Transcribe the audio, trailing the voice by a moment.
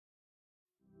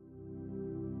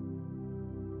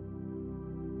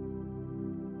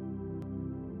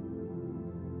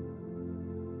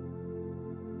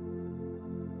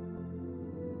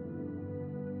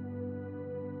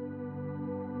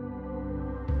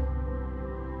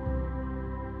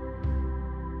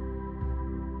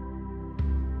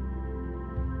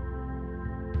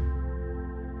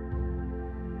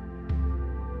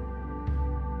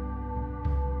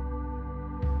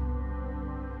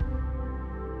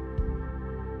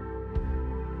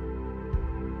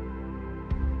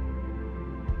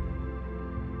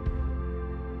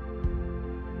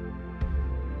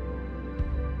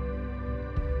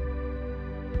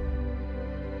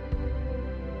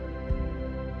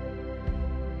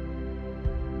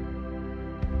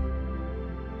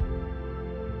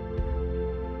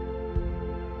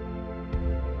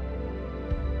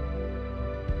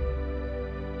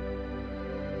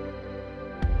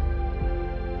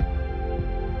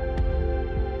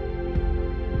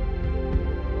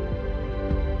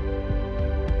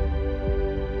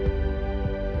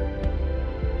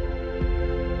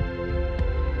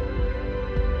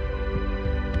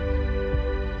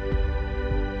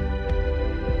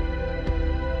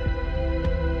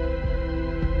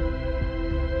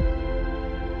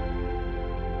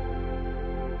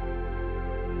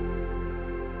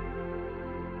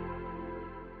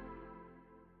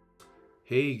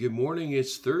Hey, good morning.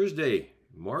 It's Thursday,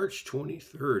 March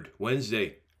 23rd,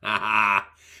 Wednesday. Haha.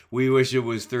 We wish it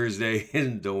was Thursday,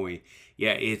 don't we?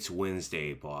 Yeah, it's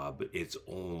Wednesday, Bob. It's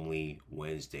only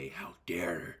Wednesday. How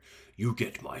dare you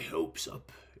get my hopes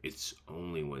up? It's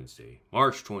only Wednesday,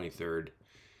 March 23rd,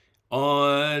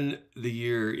 in the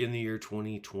year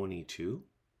 2022.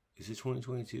 Is it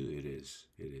 2022? It is.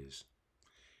 It is.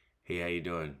 Hey, how you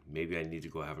doing? Maybe I need to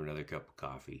go have another cup of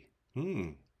coffee.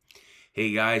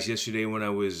 Hey guys, yesterday when I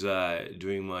was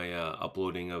doing my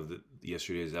uploading of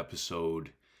yesterday's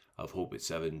episode of Hope at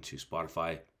 7 to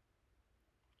Spotify,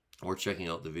 or checking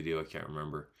out the video, I can't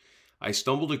remember, I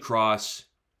stumbled across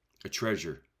a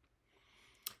treasure.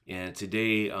 And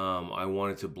today I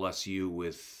wanted to bless you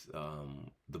with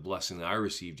the blessing that I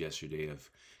received yesterday of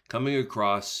coming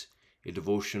across a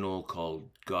devotional called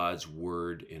God's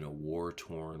Word in a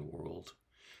War-Torn World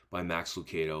by Max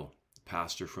Lucado,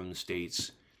 pastor from the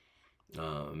States.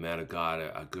 A man of God,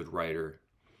 a good writer,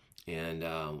 and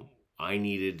I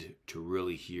needed to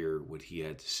really hear what he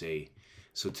had to say.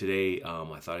 So today,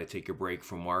 I thought I'd take a break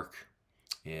from Mark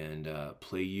and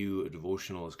play you a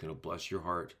devotional that's going to bless your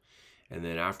heart. And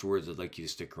then afterwards, I'd like you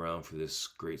to stick around for this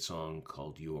great song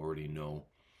called "You Already Know."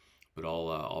 But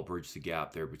I'll bridge the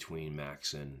gap there between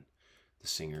Max and the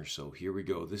singer. So here we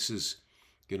go. This is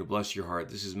going to bless your heart.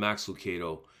 This is Max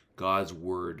Lucado, God's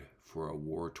Word for a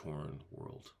War-Torn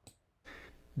World.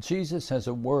 Jesus has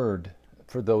a word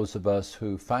for those of us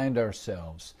who find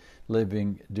ourselves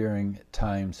living during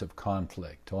times of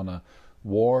conflict on a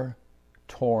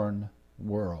war-torn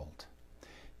world.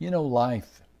 You know,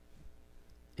 life,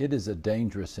 it is a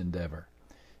dangerous endeavor.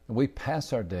 And we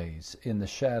pass our days in the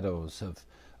shadows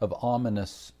of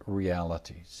ominous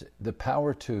realities. The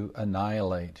power to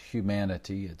annihilate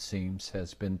humanity, it seems,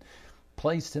 has been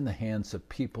placed in the hands of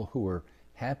people who are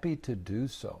happy to do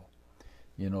so.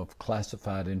 You know, if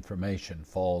classified information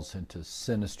falls into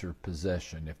sinister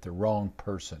possession, if the wrong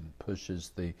person pushes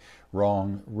the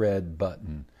wrong red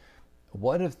button,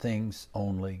 what if things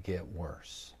only get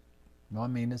worse? I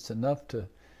mean, it's enough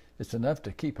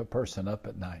to keep a person up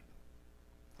at night.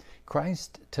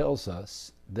 Christ tells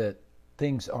us that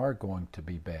things are going to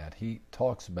be bad. He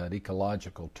talks about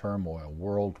ecological turmoil,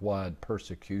 worldwide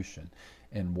persecution,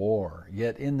 and war.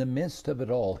 Yet in the midst of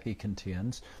it all, he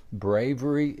contends,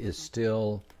 bravery is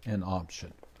still an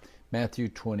option. Matthew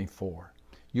 24,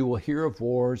 you will hear of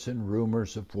wars and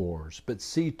rumors of wars, but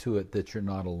see to it that you're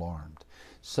not alarmed.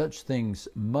 Such things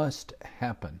must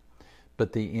happen,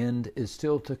 but the end is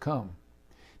still to come.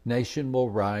 Nation will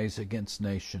rise against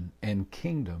nation, and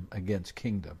kingdom against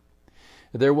kingdom.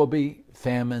 There will be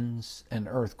famines and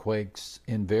earthquakes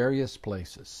in various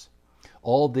places.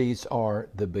 All these are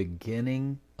the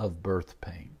beginning of birth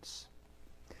pains.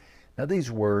 Now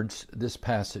these words, this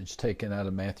passage taken out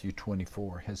of Matthew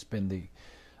 24, has been the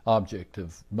object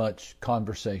of much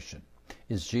conversation.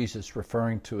 Is Jesus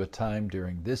referring to a time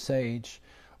during this age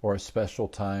or a special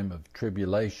time of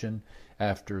tribulation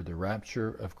after the rapture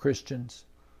of Christians?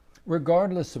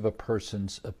 Regardless of a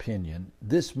person's opinion,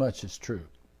 this much is true.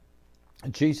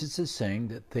 Jesus is saying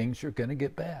that things are going to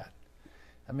get bad.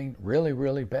 I mean, really,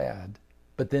 really bad,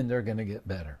 but then they're going to get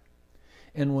better.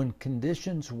 And when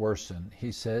conditions worsen,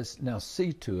 he says, now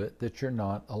see to it that you're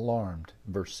not alarmed.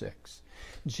 Verse 6.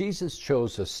 Jesus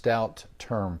chose a stout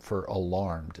term for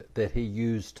alarmed that he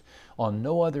used on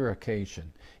no other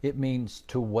occasion. It means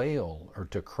to wail or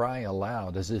to cry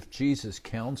aloud, as if Jesus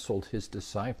counseled his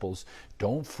disciples,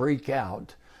 don't freak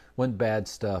out when bad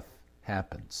stuff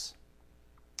happens.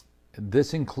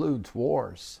 This includes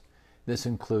wars. This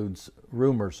includes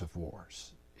rumors of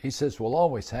wars. He says we'll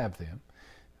always have them.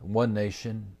 One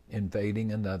nation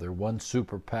invading another, one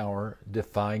superpower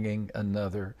defying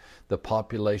another. The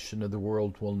population of the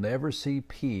world will never see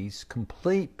peace,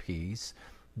 complete peace,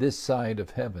 this side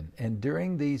of heaven. And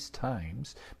during these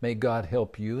times, may God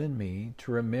help you and me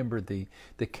to remember the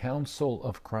counsel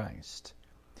of Christ.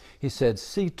 He said,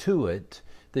 see to it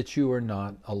that you are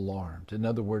not alarmed. In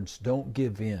other words, don't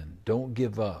give in, don't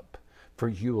give up, for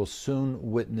you will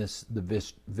soon witness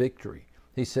the victory.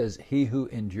 He says, he who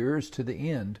endures to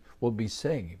the end will be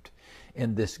saved.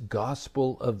 And this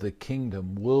gospel of the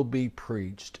kingdom will be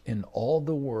preached in all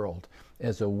the world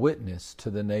as a witness to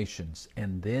the nations.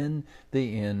 And then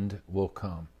the end will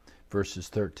come. Verses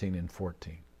 13 and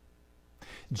 14.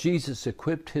 Jesus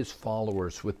equipped his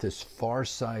followers with this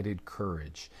far-sighted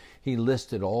courage. He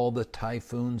listed all the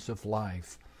typhoons of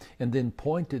life and then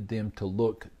pointed them to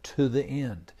look to the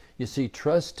end. You see,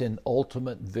 trust in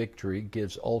ultimate victory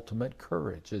gives ultimate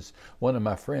courage. As one of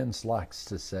my friends likes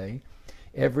to say,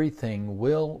 everything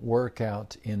will work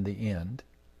out in the end.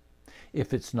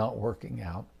 If it's not working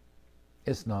out,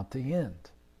 is not the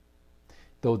end.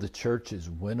 Though the church is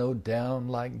winnowed down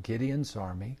like Gideon's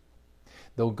army,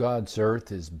 though God's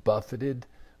earth is buffeted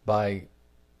by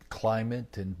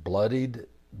climate and bloodied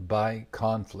by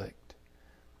conflict,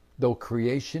 though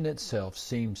creation itself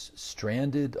seems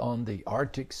stranded on the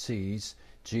Arctic seas,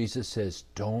 Jesus says,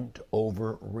 don't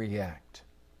overreact.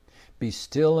 Be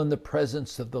still in the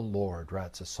presence of the Lord,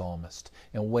 writes a psalmist,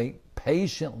 and wait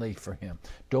patiently for him.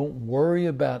 Don't worry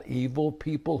about evil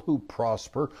people who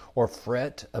prosper or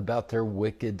fret about their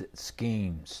wicked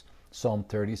schemes. Psalm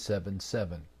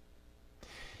 37:7.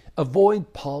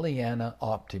 Avoid Pollyanna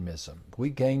optimism. We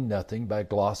gain nothing by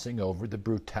glossing over the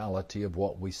brutality of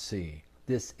what we see.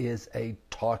 This is a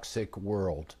toxic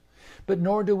world. But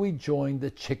nor do we join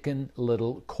the Chicken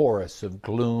Little chorus of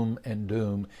gloom and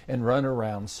doom and run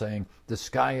around saying, the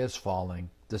sky is falling,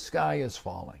 the sky is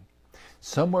falling.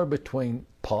 Somewhere between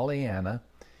Pollyanna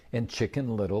and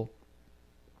Chicken Little,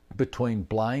 between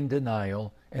blind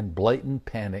denial and blatant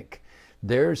panic,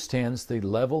 there stands the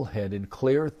level-headed,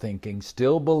 clear-thinking,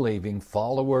 still-believing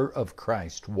follower of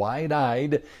Christ,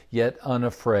 wide-eyed yet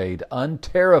unafraid,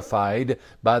 unterrified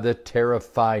by the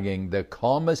terrifying, the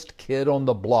calmest kid on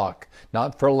the block,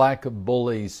 not for lack of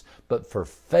bullies, but for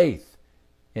faith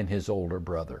in his older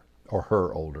brother or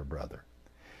her older brother.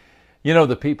 You know,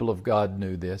 the people of God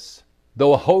knew this.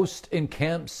 Though a host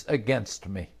encamps against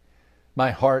me,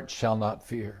 my heart shall not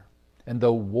fear. And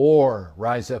though war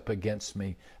rise up against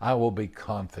me, I will be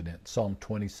confident. Psalm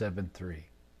 27:3.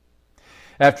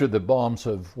 After the bombs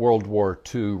of World War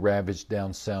II ravaged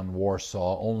downtown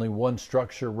Warsaw, only one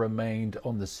structure remained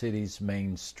on the city's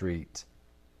main street.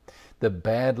 The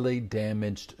badly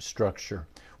damaged structure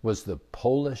was the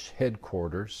Polish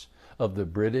headquarters of the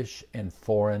British and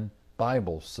Foreign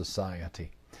Bible Society,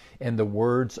 and the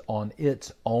words on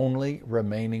its only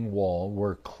remaining wall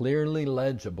were clearly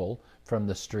legible from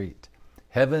the street.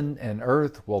 Heaven and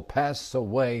earth will pass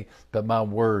away, but my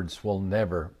words will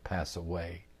never pass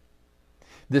away.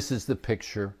 This is the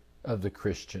picture of the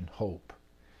Christian hope.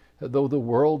 Though the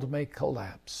world may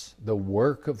collapse, the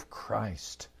work of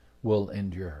Christ will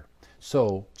endure.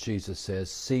 So, Jesus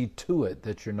says, see to it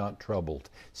that you're not troubled.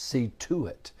 See to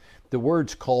it. The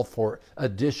words call for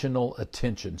additional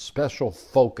attention, special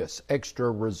focus,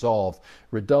 extra resolve,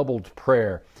 redoubled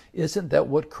prayer. Isn't that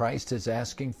what Christ is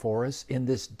asking for us in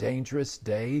this dangerous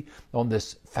day, on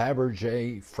this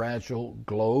Fabergé fragile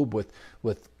globe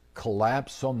with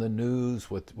collapse on the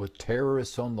news, with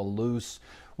terrorists on the loose?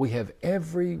 We have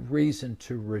every reason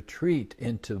to retreat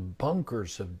into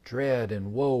bunkers of dread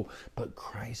and woe, but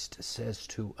Christ says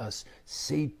to us,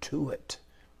 see to it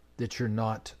that you're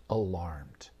not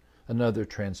alarmed. Another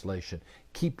translation,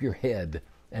 keep your head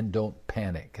and don't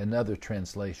panic. Another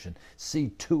translation, see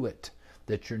to it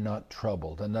that you're not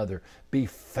troubled. Another, be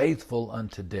faithful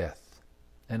unto death,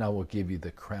 and I will give you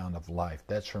the crown of life.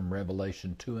 That's from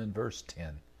Revelation 2 and verse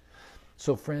 10.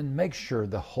 So friend, make sure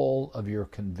the whole of your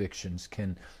convictions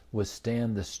can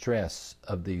withstand the stress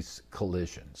of these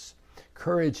collisions.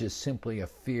 Courage is simply a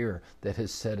fear that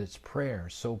has said its prayer,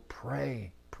 so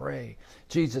pray. Pray.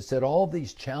 Jesus said all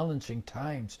these challenging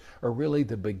times are really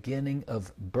the beginning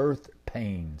of birth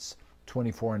pains,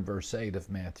 24 and verse 8 of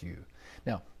Matthew.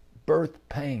 Now, birth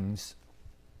pains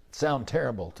sound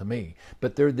terrible to me,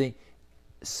 but they're the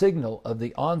signal of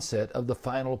the onset of the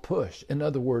final push. In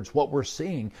other words, what we're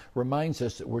seeing reminds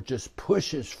us that we're just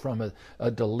pushes from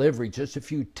a delivery, just a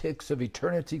few ticks of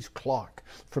eternity's clock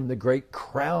from the great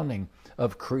crowning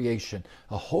of creation.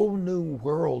 A whole new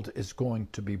world is going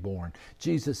to be born.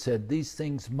 Jesus said these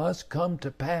things must come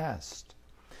to pass.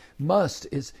 Must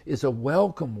is a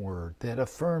welcome word that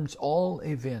affirms all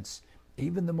events,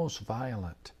 even the most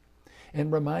violent,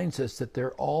 and reminds us that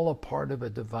they're all a part of a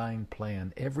divine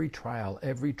plan. Every trial,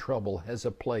 every trouble has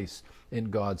a place in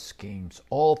God's schemes.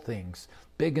 All things,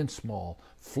 big and small,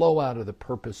 flow out of the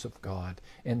purpose of God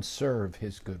and serve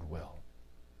His good will.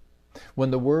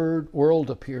 When the world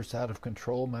appears out of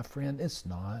control, my friend, it's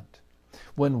not.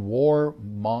 When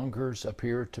warmongers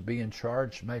appear to be in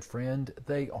charge, my friend,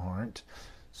 they aren't.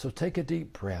 So take a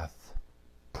deep breath,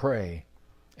 pray,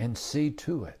 and see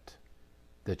to it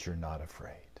that you're not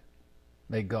afraid.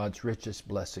 May God's richest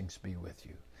blessings be with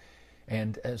you.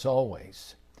 And as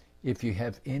always, if you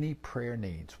have any prayer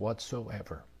needs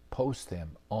whatsoever, post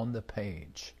them on the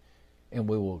page, and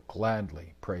we will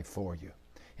gladly pray for you.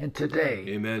 And today...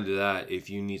 Amen to that. If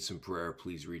you need some prayer,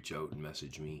 please reach out and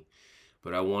message me.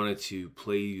 But I wanted to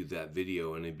play you that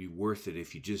video, and it'd be worth it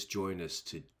if you just join us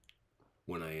to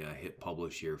when I hit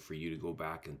publish here for you to go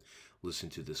back and listen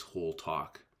to this whole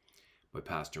talk by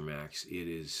Pastor Max. It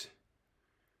is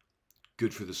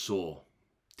good for the soul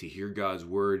to hear God's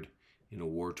word in a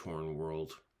war-torn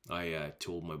world. I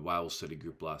told my Bible study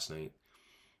group last night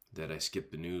that I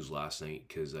skipped the news last night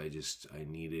because I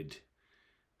needed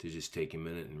to just take a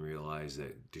minute and realize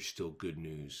that there's still good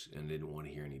news, and I didn't want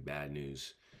to hear any bad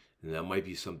news. And that might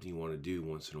be something you want to do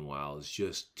once in a while, is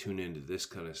just tune into this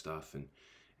kind of stuff and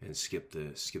skip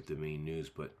the main news.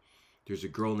 But there's a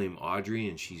girl named Audrey,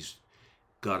 and she's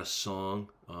got a song.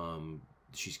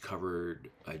 She's covered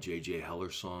a J.J.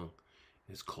 Heller song.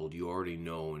 It's called You Already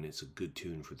Know, and it's a good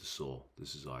tune for the soul.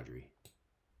 This is Audrey.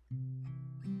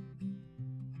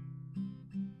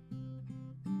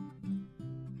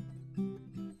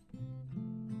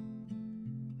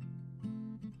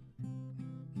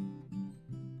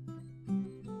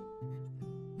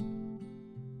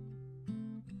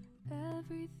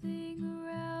 Everything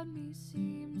around me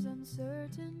seems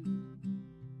uncertain.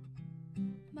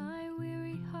 My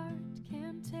weary heart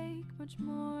can't take much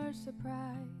more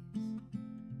surprise.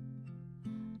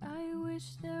 I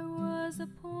wish there was a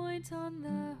point on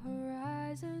the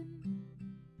horizon,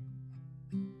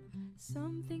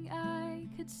 something I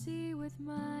could see with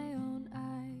my own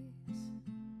eyes.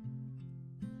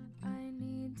 I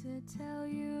need to tell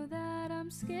you that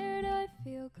I'm scared. I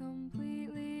feel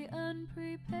completely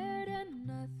unprepared, and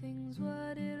nothing's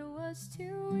what it was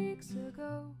 2 weeks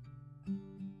ago.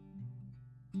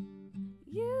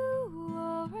 You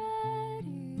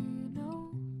already know.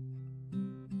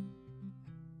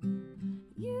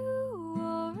 You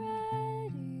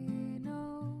already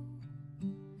know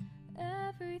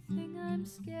everything I'm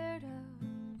scared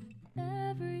of,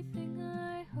 everything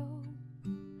I hope.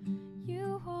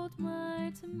 You hold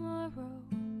my tomorrow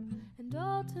and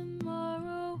all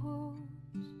tomorrow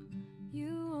holds.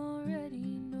 You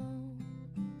already know.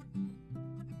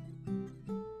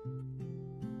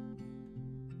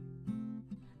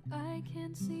 I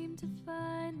can't seem to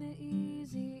find the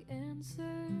easy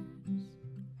answers.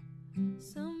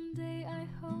 Someday I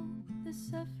hope the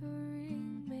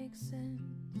suffering makes sense.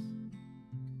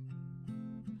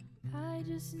 I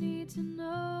just need to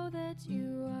know that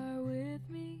you are with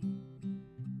me,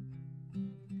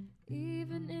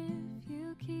 even if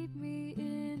you keep me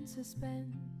in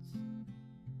suspense.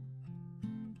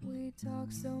 We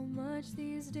talk so much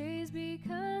these days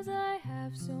because I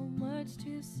have so much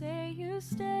to say. You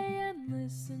stay and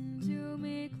listen to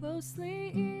me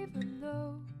closely, even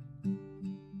though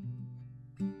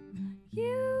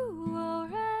you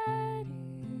already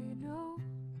know.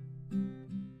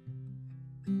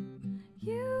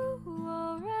 You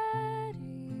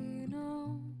already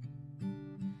know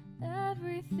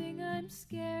everything I'm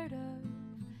scared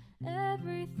of,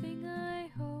 everything I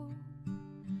hope.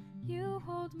 You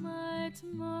hold my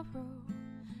tomorrow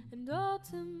and all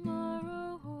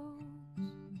tomorrow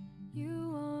holds.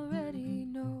 You already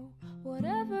know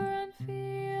whatever I'm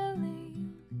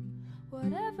feeling,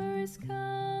 whatever is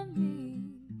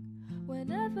coming,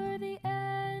 whenever the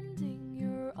ending,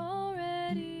 you're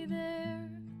already there.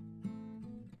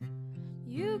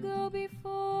 You go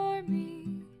before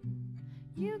me,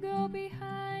 you go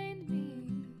behind me.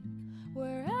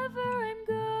 Wherever I'm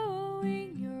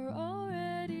going, you're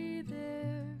already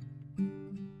there.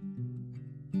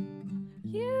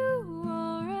 You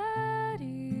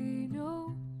already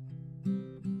know.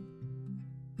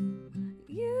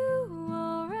 You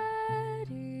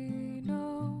already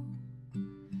know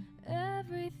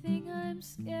everything I'm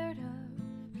scared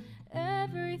of,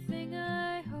 everything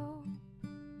I hope.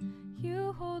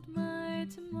 You hold my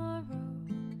tomorrow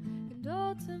and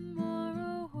all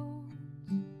tomorrow holds.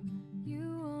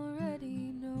 You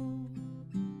already know.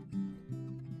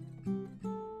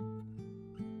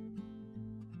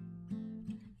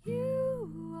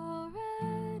 You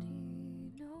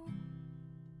already know.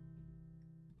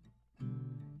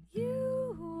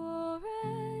 You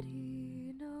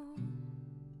already know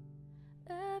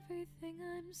everything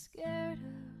I'm scared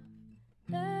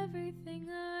of, everything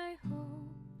I hope.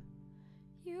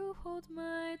 You hold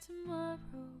my tomorrow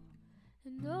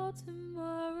and all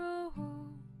tomorrow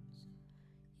holds.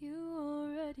 You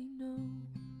already know.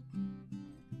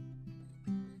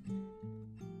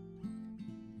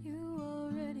 You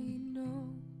already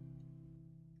know.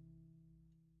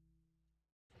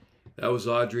 That was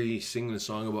Audrey singing a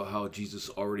song about how Jesus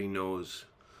already knows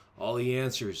all the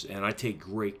answers, and I take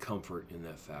great comfort in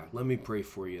that fact. Let me pray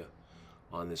for you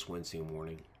on this Wednesday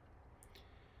morning.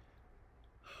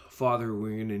 Father,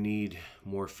 we're going to need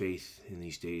more faith in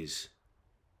these days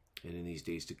and in these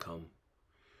days to come.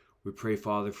 We pray,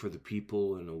 Father, for the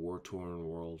people in a war-torn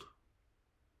world.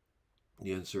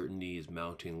 The uncertainty is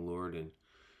mounting, Lord, and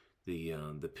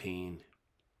the pain,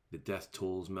 the death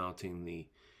toll is mounting, the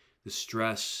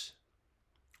stress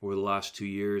over the last 2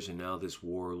 years, and now this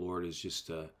war, Lord, is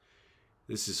just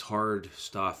This is hard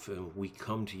stuff, and we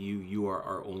come to you. You are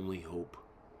our only hope.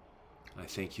 I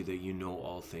thank you that you know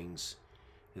all things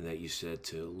and that you said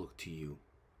to look to you.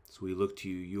 So we look to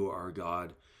you. You are our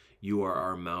God. You are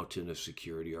our mountain of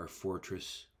security, our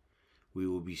fortress. We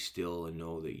will be still and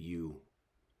know that you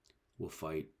will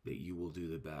fight, that you will do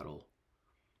the battle,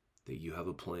 that you have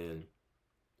a plan.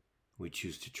 We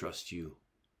choose to trust you.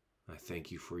 I thank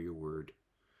you for your word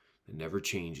that never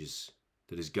changes,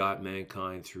 that has got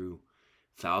mankind through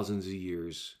thousands of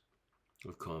years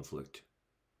of conflict.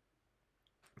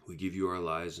 We give you our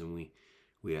lives, and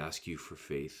we ask you for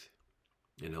faith,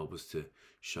 and help us to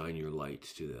shine your light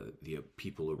to the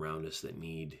people around us that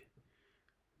need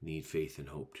faith and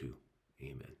hope too.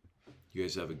 Amen. You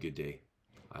guys have a good day.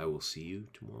 I will see you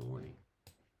tomorrow morning.